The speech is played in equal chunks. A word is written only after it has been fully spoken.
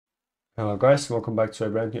Hello guys, welcome back to a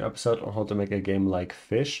brand new episode on how to make a game like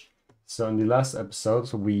Fish. So in the last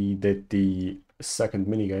episode we did the second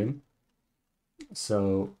minigame.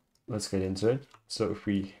 So let's get into it. So if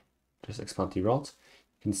we just expand the rod,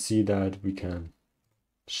 you can see that we can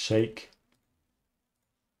shake.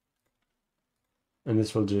 And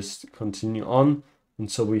this will just continue on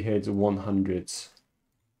until we hit 100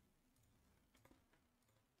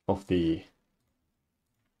 of the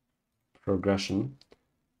progression.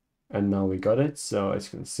 And now we got it. So as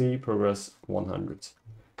you can see, progress 100.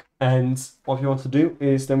 And what we want to do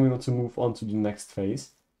is then we want to move on to the next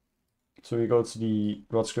phase. So we go to the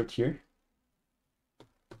rod script here.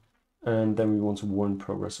 And then we want to warn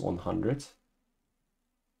progress 100.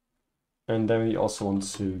 And then we also want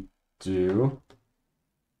to do,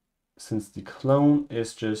 since the clone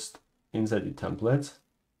is just inside the template,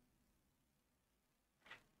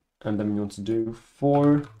 and then we want to do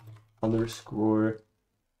for underscore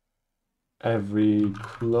every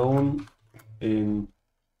clone in,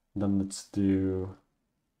 then let's do,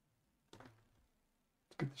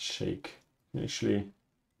 get the shake. Actually,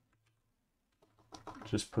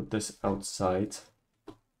 just put this outside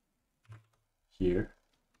here.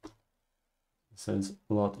 So it's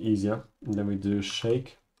a lot easier. And then we do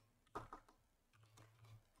shake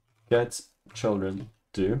get children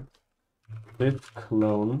do if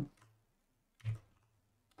clone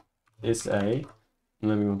is a, and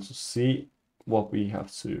then we want to see what we have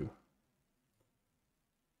to.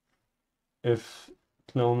 If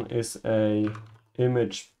clone is a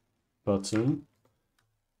image button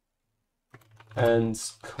and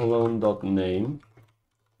clone.name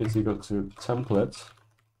is equal to template,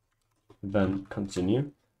 then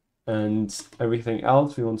continue, and everything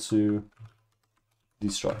else we want to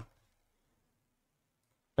destroy.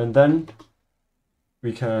 And then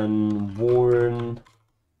we can warn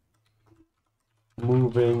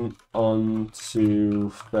moving on to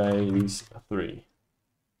phase 3.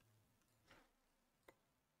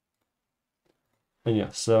 And yeah,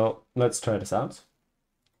 so let's try this out.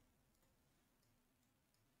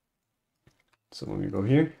 So when we go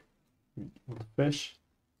here, with fish.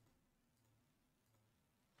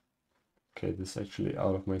 Okay, this is actually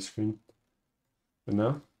out of my screen for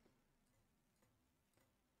now.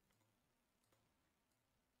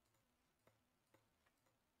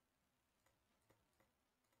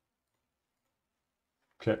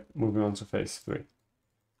 Okay, moving on to phase 3.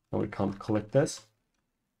 Now we can't click this.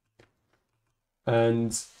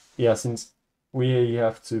 And yeah, since we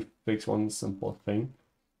have to fix one simple thing,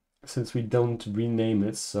 since we don't rename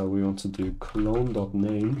it, so we want to do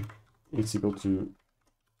clone.name is equal to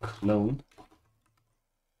clone.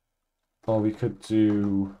 Or we could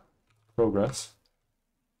do progress.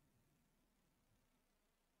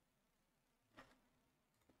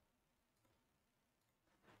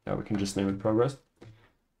 Yeah, we can just name it progress.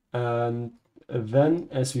 And then,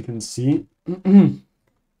 as we can see, when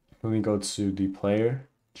we go to the player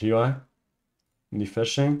GUI, in the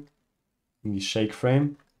fishing, in the shake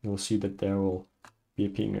frame, you'll see that there will be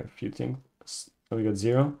appearing a few things. So we got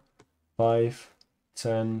 0, 5,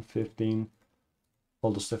 10, 15,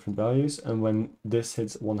 all those different values. And when this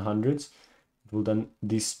hits 100, it will then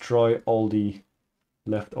destroy all the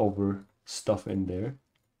leftover stuff in there,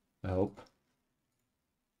 I hope.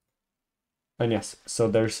 And yes, so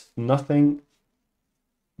there's nothing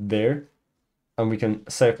there, and we can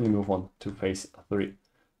safely move on to phase 3.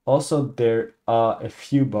 Also, there are a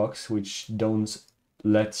few bugs which don't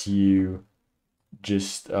let you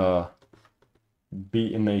just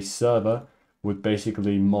be in a server with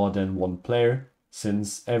basically more than one player,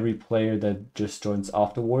 since every player that just joins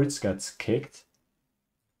afterwards gets kicked.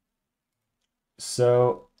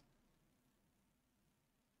 So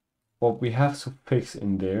what we have to fix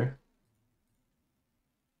in there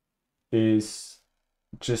is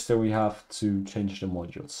just that we have to change the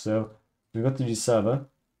modules. So we go to the server,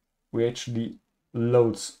 we actually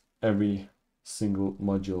load every single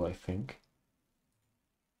module, I think.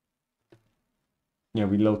 Yeah,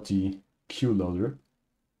 we load the queue loader,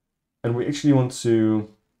 and we actually want to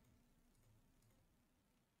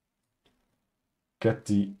get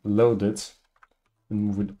the loaded and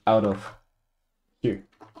move it out of here,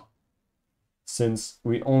 since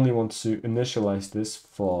we only want to initialize this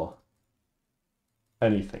for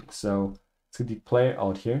anything. So let's get the player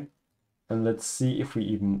out here, and let's see if we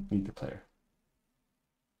even need the player.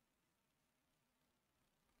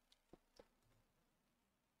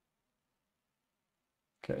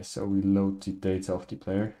 Okay, so we load the data of the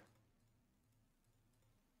player.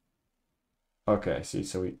 Okay, I see,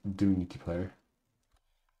 so we do need the player.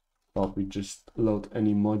 Well, we just load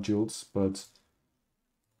any modules, but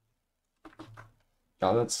yeah,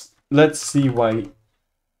 let's let's see why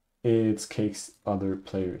it kicks other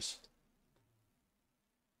players.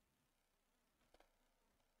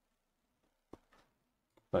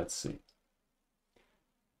 Let's see.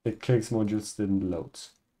 It kicks modules didn't load.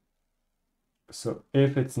 So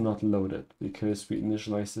if it's not loaded, because we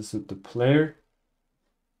initialize this with the player,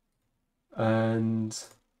 and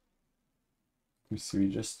we see we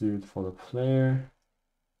just do it for the player.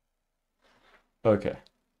 Okay.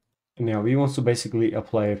 Now we want to basically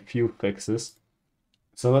apply a few fixes.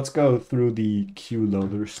 So let's go through the queue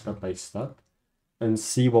loader step by step and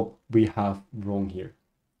see what we have wrong here.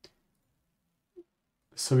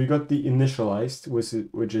 So we got the initialized,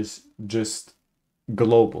 which is just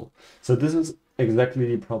global. So this is exactly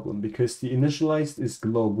the problem, because the initialized is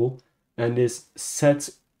global and is set,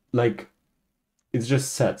 like it's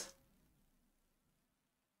just set.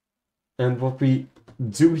 And what we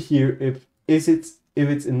do here, if it's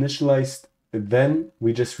initialized, then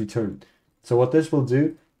we just return. So what this will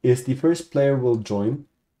do is the first player will join,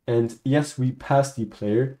 and yes, we pass the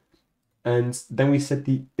player, and then we set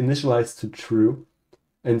the initialized to true.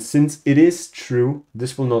 And since it is true,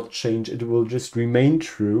 this will not change. It will just remain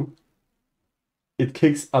true. It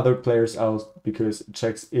kicks other players out because it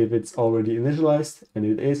checks if it's already initialized, and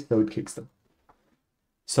it is, so it kicks them.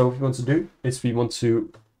 So what we want to do is we want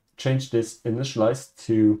to change this initialized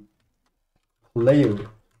to player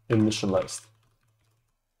initialized.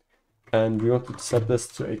 And we want to set this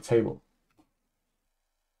to a table.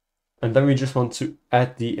 And then we just want to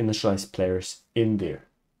add the initialized players in there.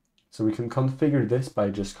 So we can configure this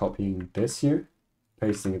by just copying this here,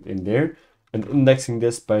 pasting it in there, and indexing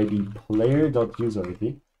this by the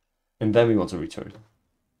player.useID, and then we want to return.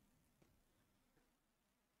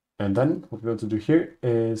 And then what we want to do here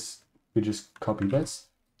is we just copy this,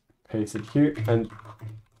 paste it here, and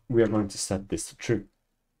we are going to set this to true.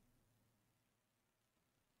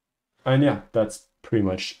 And yeah, that's pretty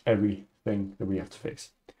much everything that we have to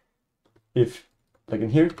fix. If, like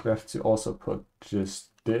in here, we have to also put just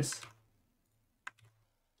this,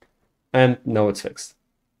 and now it's fixed.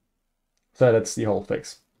 So that's the whole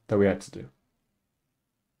fix that we had to do.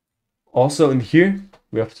 Also in here,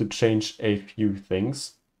 we have to change a few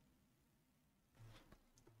things,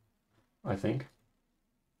 I think.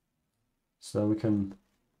 So we can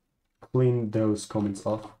clean those comments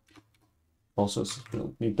off also, so we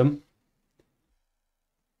don't need them.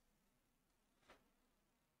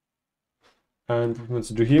 And what we want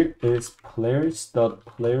to do here is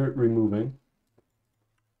players.player_removing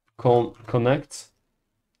connect,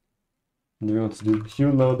 and then we want to do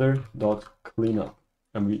queueloader.cleanup,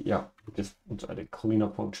 and we just want to add a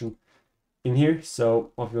cleanup function in here.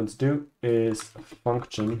 So what we want to do is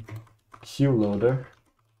function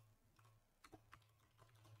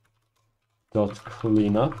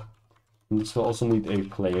queueloader.cleanup, and this will also need a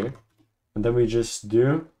player, and then we just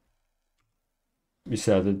we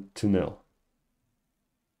set it to nil.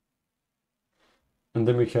 And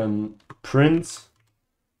then we can print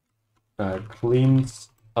cleans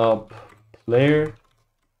up player,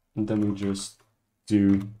 and then we just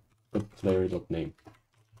do the player.name.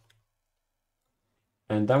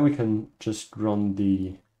 And then we can just run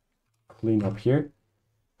the cleanup here.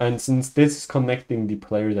 And since this is connecting the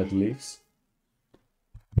player that leaves,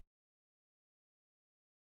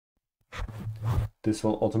 this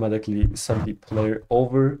will automatically send the player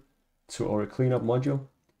over to our cleanup module.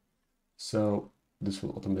 So this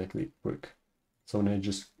will automatically work. So when I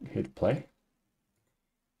just hit play, you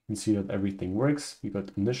can see that everything works. We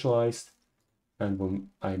got initialized, and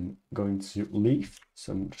when I'm going to leave,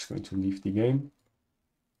 so I'm just going to leave the game.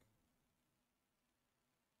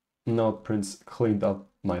 Now it prints cleaned up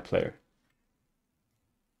my player.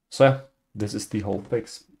 So yeah, this is the whole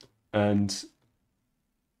fix. And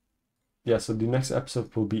yeah, so the next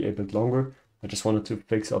episode will be a bit longer. I just wanted to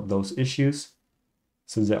fix up those issues,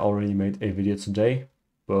 since I already made a video today,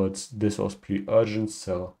 but this was pretty urgent.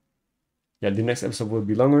 So yeah, the next episode will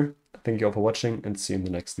be longer. Thank you all for watching, and see you in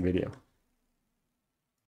the next video.